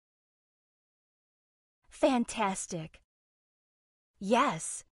Fantastic.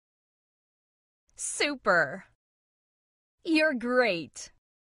 Yes. Super. You're great.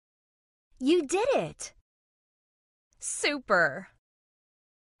 You did it. Super.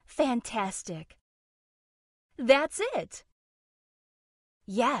 Fantastic. That's it.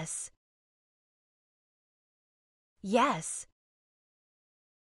 Yes. Yes.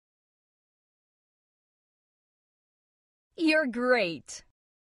 You're great.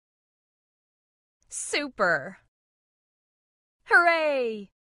 Super. Hooray!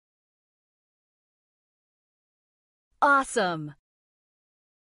 Awesome.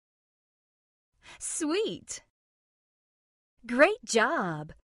 Sweet. Great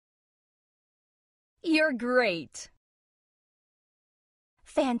job. You're great.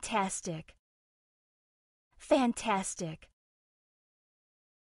 Fantastic. Fantastic.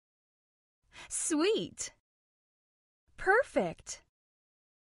 Sweet. Perfect.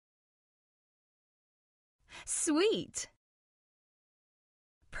 Sweet.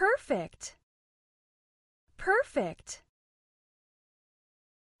 Perfect. Perfect.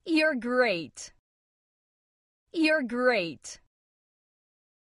 You're great. You're great.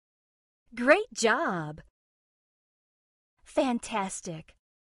 Great job. Fantastic.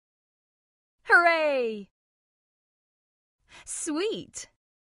 Hooray! Sweet.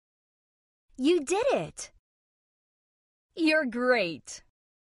 You did it. You're great.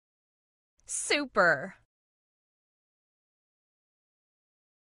 Super.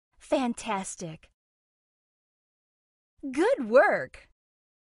 Fantastic. Good work.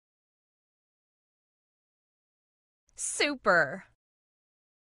 Super.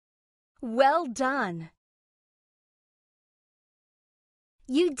 Well done.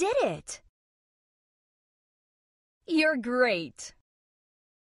 You did it. You're great.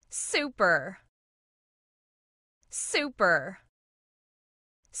 Super. Super.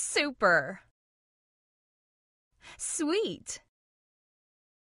 Super. Sweet.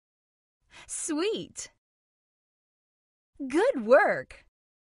 Sweet. Good work.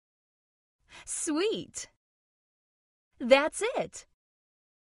 Sweet. That's it.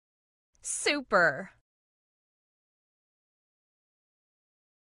 Super.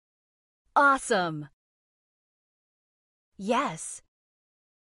 Awesome. Yes.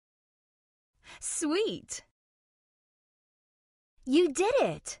 Sweet. You did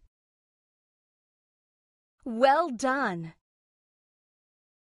it. Well done.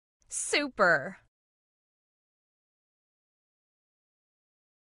 Super.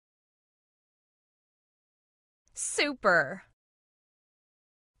 Super.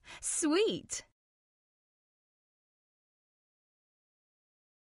 Sweet.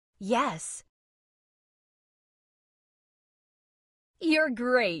 Yes. You're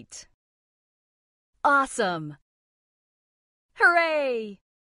great. Awesome. Hooray!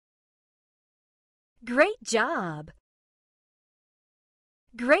 Great job.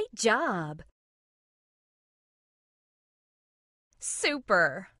 Great job.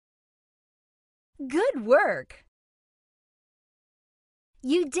 Super. Good work.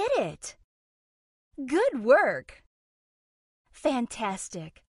 You did it. Good work.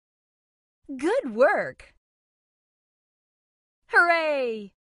 Fantastic. Good work.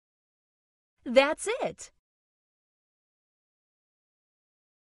 Hooray! That's it.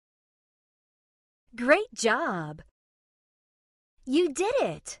 Great job. You did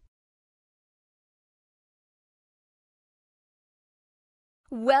it.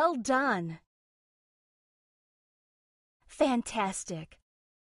 Well done. Fantastic.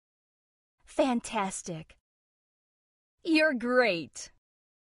 Fantastic. You're great.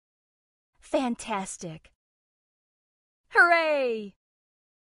 Fantastic. Hooray!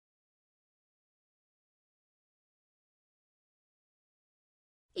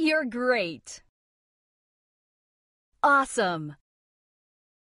 You're great. Awesome.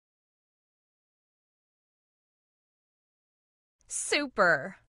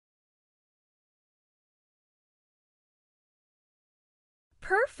 Super.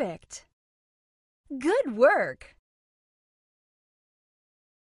 Perfect. Good work.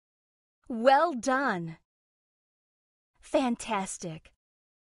 Well done. Fantastic.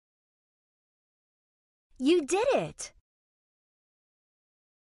 You did it.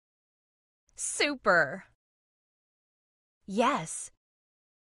 Super. Yes.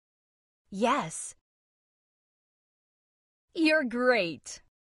 Yes. You're great.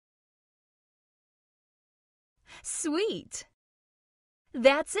 Sweet.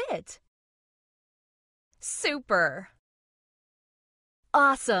 That's it. Super.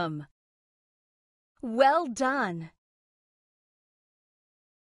 Awesome. Well done.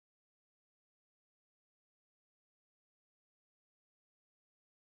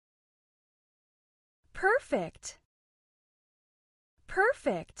 Perfect.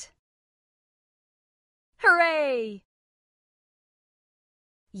 Perfect. Hooray!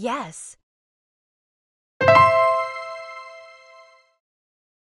 Yes.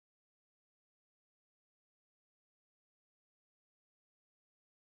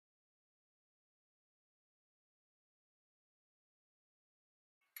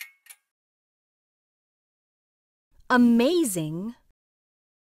 Amazing.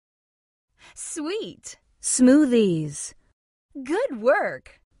 Sweet. Smoothies. Good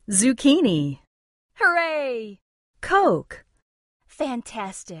work. Zucchini. Hooray! Coke.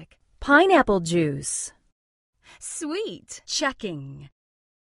 Fantastic. Pineapple juice. Sweet. Checking.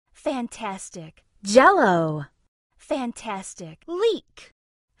 Fantastic. Jello. Fantastic. Leak.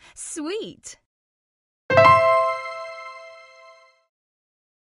 Sweet.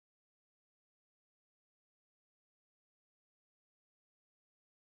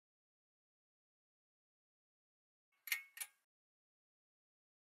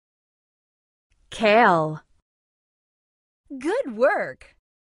 Kale. Good work.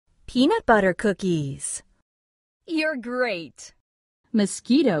 Peanut butter cookies. You're great.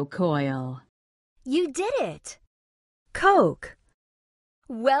 Mosquito coil. You did it. Coke.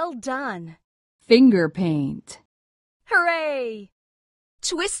 Well done. Finger paint. Hooray!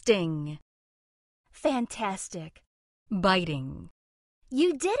 Twisting. Fantastic. Biting.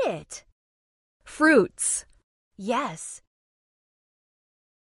 You did it. Fruits. Yes.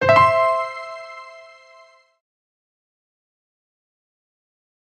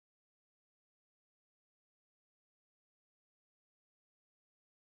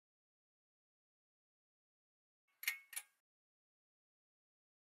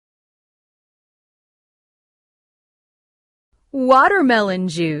 Watermelon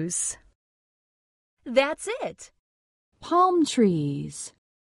juice. That's it. Palm trees.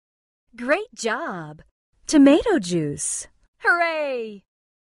 Great job. Tomato juice. Hooray!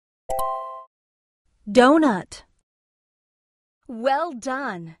 Donut. Well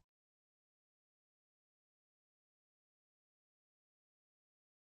done.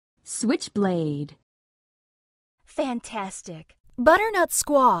 Switchblade. Fantastic. Butternut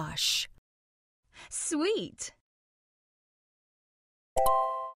squash. Sweet.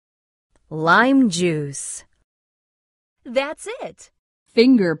 Lime juice. That's it.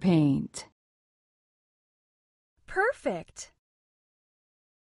 Finger paint. Perfect.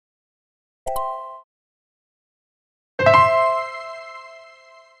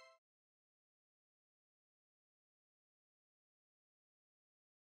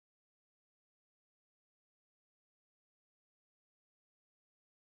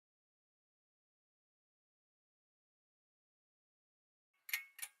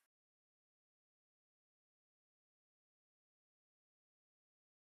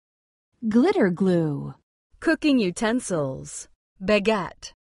 Glitter glue. Cooking utensils.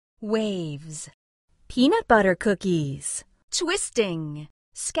 Baguette. Waves. Peanut butter cookies. Twisting.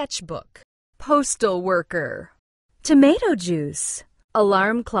 Sketchbook. Postal worker. Tomato juice.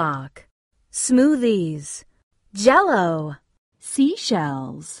 Alarm clock. Smoothies. Jello.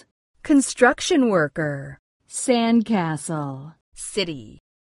 Seashells. Construction worker. Sandcastle. City.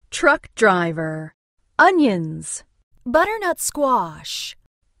 Truck driver. Onions. Butternut squash.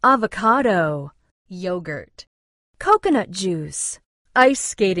 Avocado. Yogurt. Coconut juice. Ice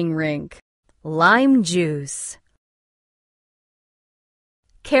skating rink. Lime juice.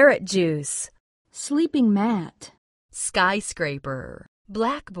 Carrot juice. Sleeping mat. Skyscraper.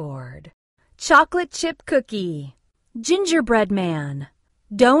 Blackboard. Chocolate chip cookie. Gingerbread man.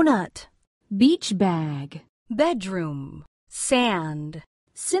 Donut. Beach bag. Bedroom. Sand.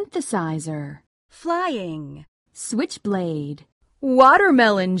 Synthesizer. Flying. Switchblade.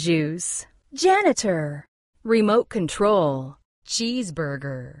 Watermelon juice. Janitor. Remote control.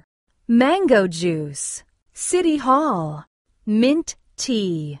 Cheeseburger. Mango juice. City hall. Mint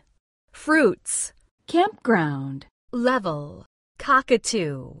tea. Fruits. Campground. Level.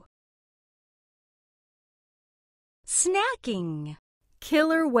 Cockatoo. Snacking.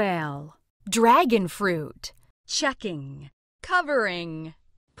 Killer whale. Dragon fruit. Checking. Covering.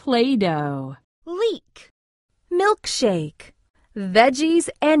 Play-Doh. Leak. Milkshake. Veggies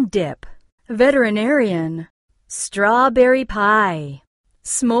and dip. Veterinarian. Strawberry pie.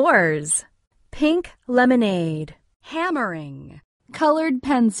 S'mores. Pink lemonade. Hammering. Colored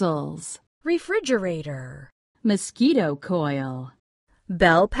pencils. Refrigerator. Mosquito coil.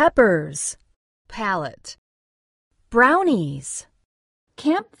 Bell peppers. Palette. Brownies.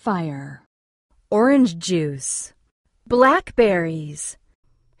 Campfire. Orange juice. Blackberries.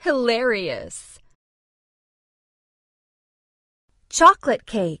 Hilarious. Chocolate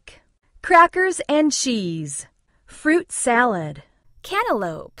cake. Crackers and cheese. Fruit salad.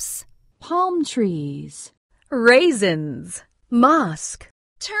 Cantaloupes. Palm trees. Raisins. Mosque.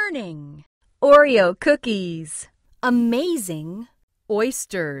 Turning. Oreo cookies. Amazing.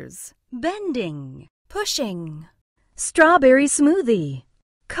 Oysters. Bending. Pushing. Strawberry smoothie.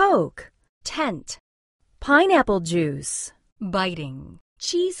 Coke. Tent. Pineapple juice. Biting.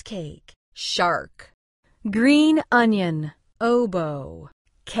 Cheesecake. Shark. Green onion. Oboe.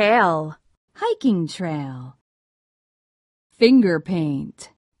 Kale. Hiking trail. Finger paint.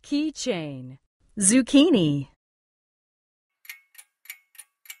 Keychain. Zucchini.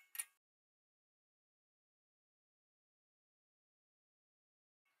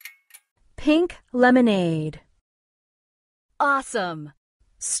 Pink lemonade. Awesome.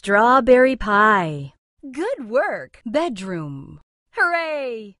 Strawberry pie. Good work. Bedroom.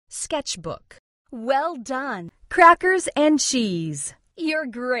 Hooray. Sketchbook. Well done. Crackers and cheese. You're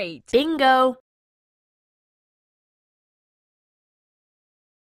great. Bingo.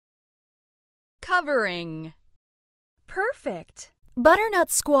 Covering. Perfect.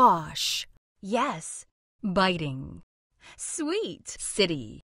 Butternut squash. Yes. Biting. Sweet.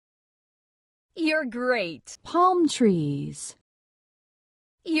 City. You're great. Palm trees.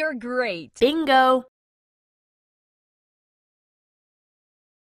 You're great. Bingo.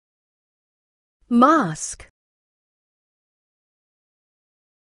 Mosque.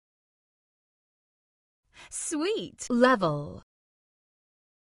 Sweet. Level.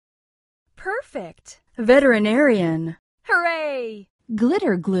 Perfect. Veterinarian. Hooray.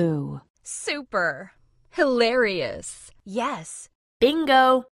 Glitter glue. Super. Hilarious. Yes.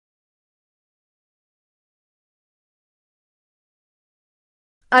 Bingo.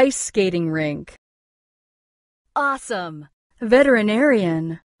 Ice skating rink. Awesome.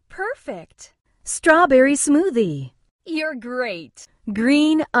 Veterinarian. Perfect. Strawberry smoothie. You're great.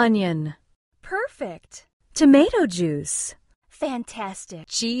 Green onion. Perfect. Tomato juice. Fantastic.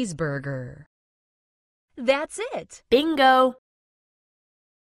 Cheeseburger. That's it. Bingo.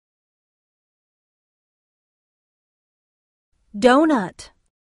 Donut.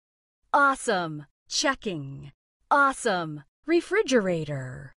 Awesome. Checking. Awesome.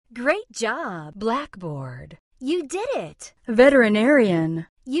 Refrigerator. Great job. Blackboard. You did it. Veterinarian.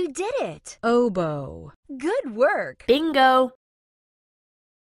 You did it. Oboe. Good work. Bingo.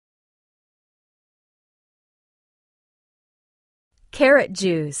 Carrot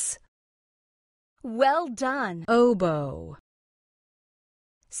juice. Well done. Oboe.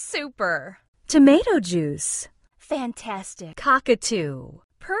 Super. Tomato juice. Fantastic. Cockatoo.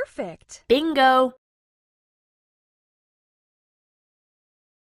 Perfect. Bingo.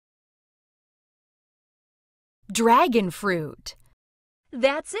 Dragon fruit.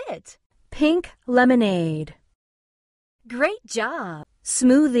 That's it. Pink lemonade. Great job.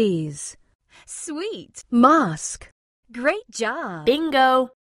 Smoothies. Sweet. Mosque. Great job. Bingo.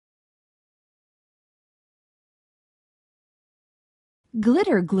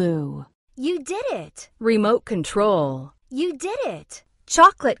 Glitter glue. You did it. Remote control. You did it.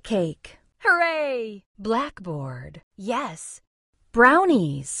 Chocolate cake. Hooray. Blackboard. Yes.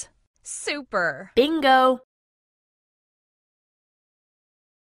 Brownies. Super. Bingo.